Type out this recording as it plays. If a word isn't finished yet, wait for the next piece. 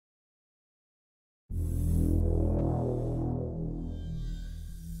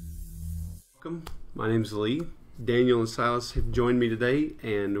Welcome. My name's Lee. Daniel and Silas have joined me today,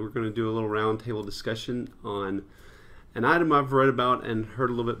 and we're going to do a little roundtable discussion on an item I've read about and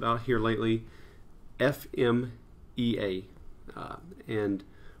heard a little bit about here lately, FMEA. And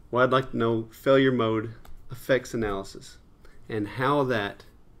what I'd like to know, failure mode effects analysis, and how that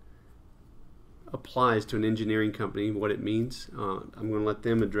applies to an engineering company, what it means. I'm going to let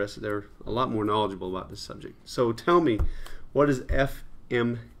them address it. They're a lot more knowledgeable about this subject. So tell me, what is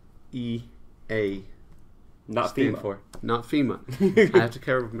FMEA not FEMA for? Not FEMA. I have to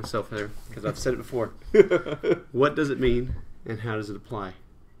cover myself there because I've said it before. What does it mean and how does it apply?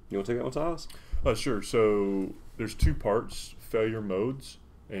 You want to take that one, Silas? Sure. So there's two parts, failure modes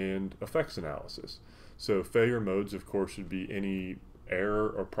and effects analysis. So failure modes, of course, would be any error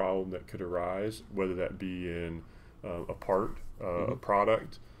or problem that could arise, whether that be in a part, a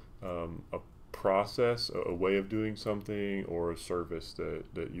product, a process, a way of doing something, or a service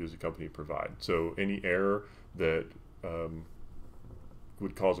that you as a company provide. So any error that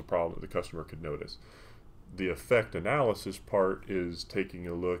would cause a problem that the customer could notice. The effect analysis part is taking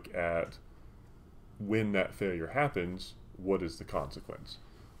a look at when that failure happens, what is the consequence?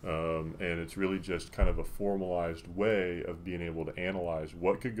 And it's really just kind of a formalized way of being able to analyze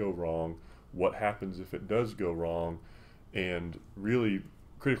what could go wrong, what happens if it does go wrong, and really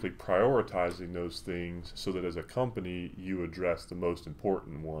critically prioritizing those things so that as a company you address the most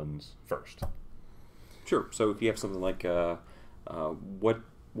important ones first. Sure. So if you have something like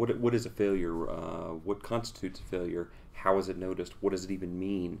what is a failure, what constitutes a failure, how is it noticed, what does it even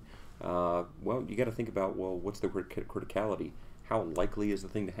mean? Well, you got to think about, well, what's the criticality? How likely is the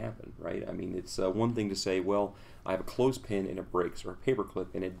thing to happen, right? I mean, it's one thing to say, well, I have a clothespin and it breaks, or a paperclip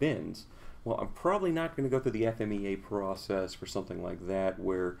and it bends. Well, I'm probably not going to go through the FMEA process for something like that,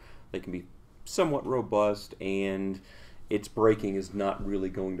 where they can be somewhat robust and its breaking is not really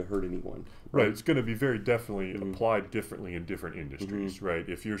going to hurt anyone. Right, it's going to be very definitely applied differently in different industries, right?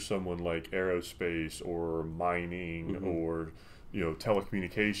 If you're someone like aerospace or mining or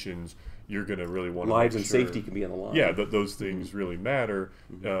telecommunications, you're going to really want to lives make and sure, safety can be on the line. Yeah, that those things really matter.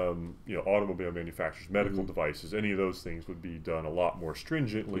 Automobile manufacturers, medical devices, any of those things would be done a lot more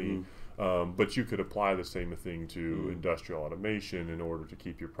stringently. But you could apply the same thing to industrial automation in order to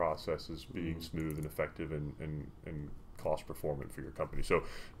keep your processes being smooth and effective and cost performant for your company. So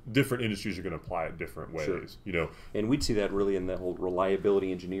different industries are going to apply it different ways. Sure. And we'd see that really in the whole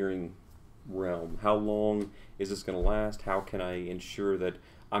reliability engineering realm. How long is this going to last? How can I ensure that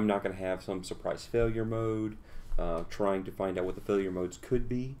I'm not going to have some surprise failure mode? Trying to find out what the failure modes could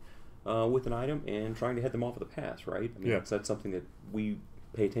be with an item and trying to head them off of the pass, right? I mean, that's something that we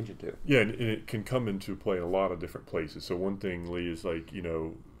pay attention to. Yeah, and it can come into play in a lot of different places. So one thing, Lee, is like,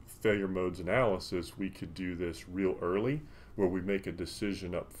 failure modes analysis, we could do this real early, where we make a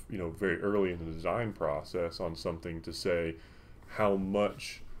decision up, very early in the design process on something to say, how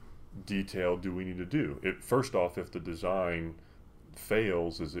much detail do we need to do? First off, if the design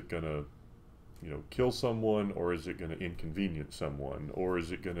fails, is it going to, kill someone, or is it going to inconvenience someone, or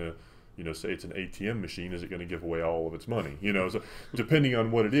is it going to, say it's an ATM machine, is it going to give away all of its money? So depending on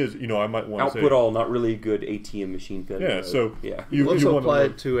what it is, I might want to say output all, not really good ATM machine failure. Yeah, so you also apply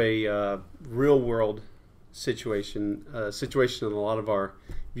it to a real world situation, situation that a lot of our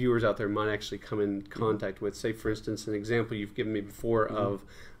viewers out there might actually come in contact with. Say, for instance, an example you've given me before of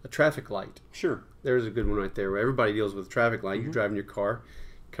a traffic light. Sure. There's a good one right there, where everybody deals with a traffic light. You're driving your car,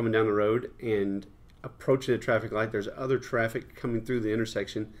 coming down the road, and approaching a traffic light. There's other traffic coming through the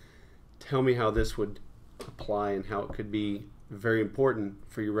intersection. Tell me how this would apply and how it could be very important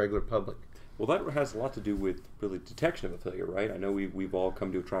for your regular public. Well, that has a lot to do with really detection of a failure, right? I know we've all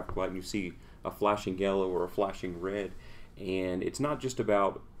come to a traffic light and you see a flashing yellow or a flashing red, and it's not just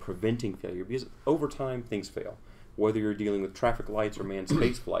about preventing failure, because over time things fail, whether you're dealing with traffic lights or manned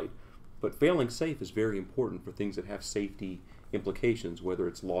space flight. But failing safe is very important for things that have safety implications, whether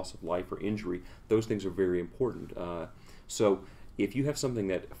it's loss of life or injury. Those things are very important. So if you have something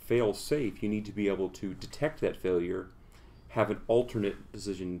that fails safe, you need to be able to detect that failure, have an alternate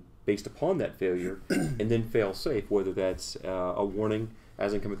decision based upon that failure, and then fail safe, whether that's a warning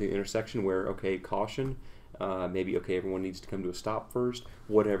as in coming through the intersection where, okay, caution, maybe, okay, everyone needs to come to a stop first,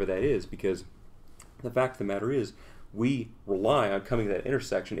 whatever that is, because the fact of the matter is, we rely on coming to that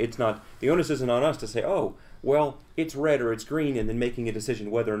intersection. It's not, the onus isn't on us to say, oh, well, it's red or it's green, and then making a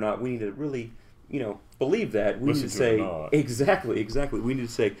decision whether or not we need to really, believe that. We need to say, exactly. We need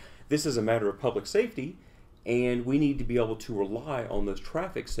to say, this is a matter of public safety, and we need to be able to rely on those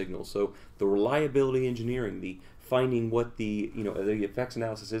traffic signals. So the reliability engineering, the finding what the effects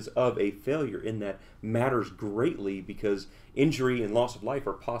analysis is of a failure in that matters greatly, because injury and loss of life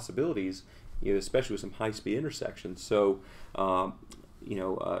are possibilities, especially with some high-speed intersections. So,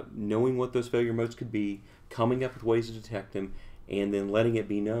 knowing what those failure modes could be, coming up with ways to detect them, and then letting it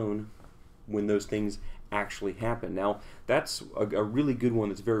be known when those things actually happen. Now, that's a really good one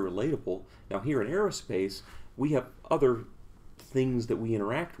that's very relatable. Now, here in aerospace, we have other things that we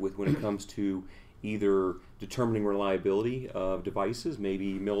interact with when it comes to either determining reliability of devices,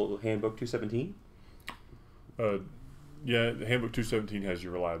 maybe Handbook 217. Yeah, the Handbook 217 has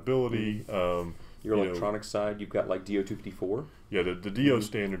your reliability. Your electronics side, you've got like DO 254. Yeah, the DO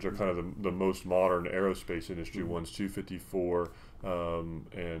standards are kind of the most modern aerospace industry ones, 254,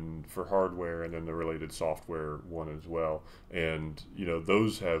 and for hardware, and then the related software one as well. And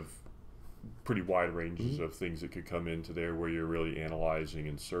those have pretty wide ranges of things that could come into there, where you're really analyzing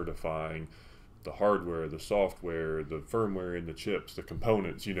and certifying the hardware, the software, the firmware in the chips, the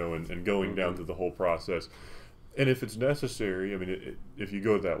components, and going down through the whole process. And if it's necessary, I mean, if you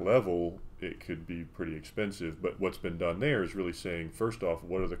go to that level, it could be pretty expensive. But what's been done there is really saying, first off,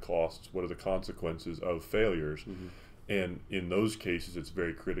 what are the costs, what are the consequences of failures? And in those cases, it's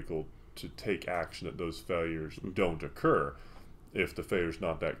very critical to take action that those failures don't occur. If the failure's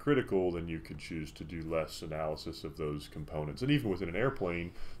not that critical, then you could choose to do less analysis of those components. And even within an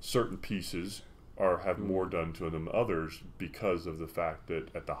airplane, certain pieces have more done to them than others, because of the fact that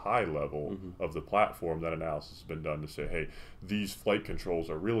at the high level of the platform, that analysis has been done to say, hey, these flight controls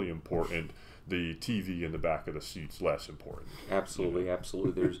are really important. The TV in the back of the seat's less important. Absolutely,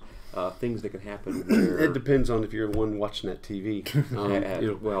 absolutely. There's things that can happen where... It depends on if you're the one watching that TV.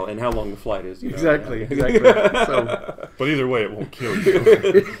 Well, and how long the flight is. Exactly. So, but either way, it won't kill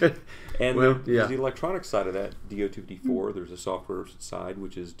you. And there's the electronic side of that, DO254. There's a software side,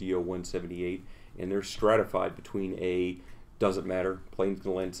 which is DO178. And they're stratified between doesn't matter, plane's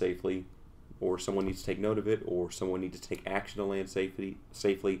going to land safely, or someone needs to take note of it, or someone needs to take action to land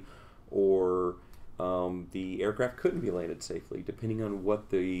safely, or the aircraft couldn't be landed safely, depending on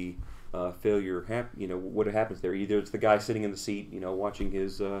what the failure what happens there. Either it's the guy sitting in the seat, watching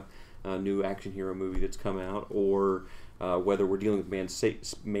his new action hero movie that's come out, or whether we're dealing with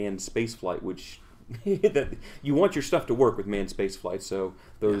manned space flight, which that you want your stuff to work with manned space flight. So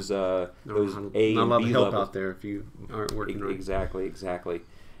those A and B not a lot of help levels out there if you aren't working right. Exactly.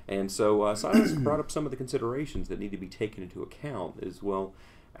 And so Silas brought up some of the considerations that need to be taken into account as well.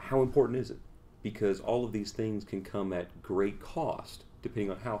 How important is it? Because all of these things can come at great cost,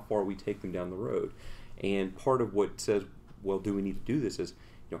 depending on how far we take them down the road. And part of what says, well, do we need to do this is,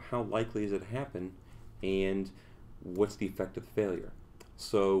 how likely is it to happen, and what's the effect of the failure?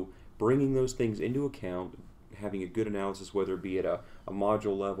 So bringing those things into account, having a good analysis, whether it be at a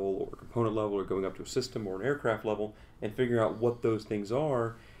module level or component level, or going up to a system or an aircraft level, and figuring out what those things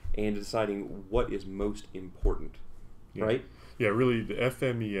are and deciding what is most important, right? Yeah, really, the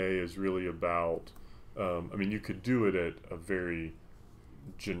FMEA is really about, you could do it at a very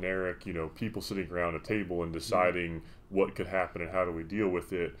generic, people sitting around a table and deciding what could happen and how do we deal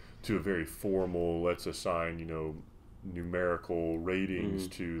with it, to a very formal, let's assign, numerical ratings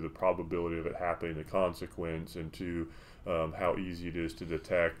to the probability of it happening, the consequence, and to how easy it is to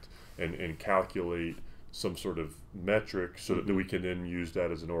detect and calculate some sort of metric, so that we can then use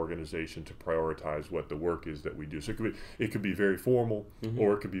that as an organization to prioritize what the work is that we do. So it could be very formal,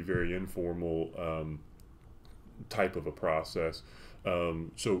 or it could be very informal type of a process.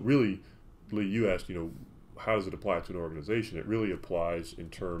 So really, Lee, you asked, how does it apply to an organization? It really applies in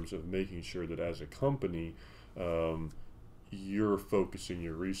terms of making sure that as a company, you're focusing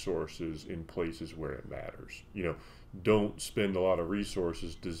your resources in places where it matters. Don't spend a lot of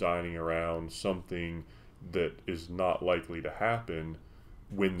resources designing around something that is not likely to happen,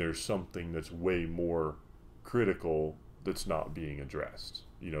 when there's something that's way more critical that's not being addressed.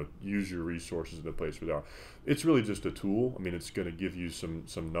 Use your resources in the place where they are. It's really just a tool. It's going to give you some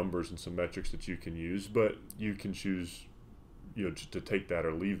numbers and some metrics that you can use, but you can choose just to take that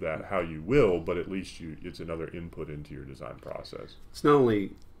or leave that how you will, but at least it's another input into your design process. It's not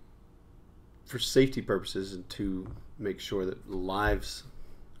only for safety purposes and to make sure that lives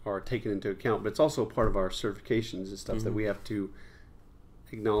are taken into account, but it's also part of our certifications and stuff that we have to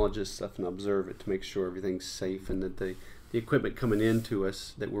acknowledge this stuff and observe it to make sure everything's safe, and that the equipment coming into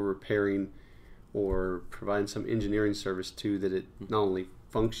us that we're repairing or providing some engineering service to, that it not only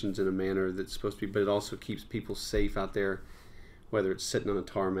functions in a manner that's supposed to be, but it also keeps people safe out there, whether it's sitting on a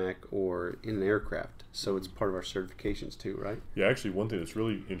tarmac or in an aircraft. So it's part of our certifications too, right? Yeah, actually, one thing that's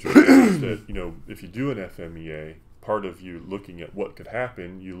really interesting is that, if you do an FMEA, part of you looking at what could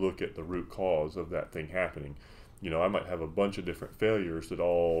happen, you look at the root cause of that thing happening. I might have a bunch of different failures that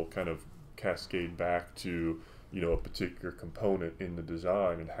all kind of cascade back to a particular component in the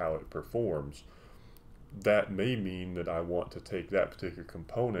design and how it performs. That may mean that I want to take that particular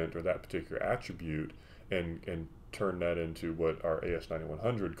component or that particular attribute and turn that into what our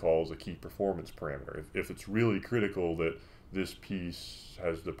AS9100 calls a key performance parameter. If it's really critical that this piece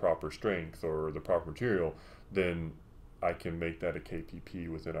has the proper strength or the proper material, then I can make that a KPP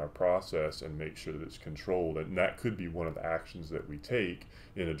within our process and make sure that it's controlled. And that could be one of the actions that we take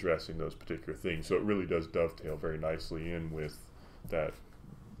in addressing those particular things. So it really does dovetail very nicely in with that,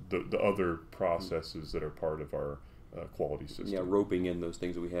 the other processes that are part of our quality system. Yeah, roping in those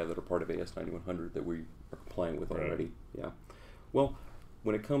things that we have that are part of AS9100 that we are complying with already. Yeah. Well,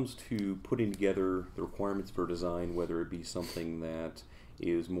 when it comes to putting together the requirements for design, whether it be something that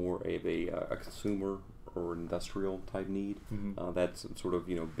is more of a consumer or industrial type need, that's sort of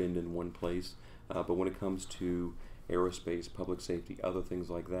binned in one place. But when it comes to aerospace, public safety, other things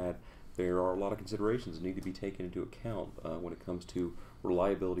like that, there are a lot of considerations that need to be taken into account when it comes to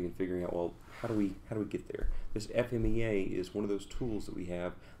reliability and figuring out, well, how do we get there? This FMEA is one of those tools that we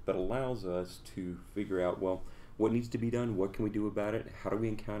have that allows us to figure out, well, what needs to be done, what can we do about it, how do we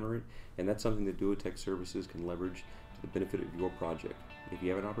encounter it, and that's something that Duotech Services can leverage to the benefit of your project. If you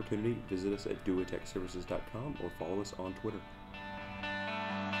have an opportunity, visit us at duotechservices.com or follow us on Twitter.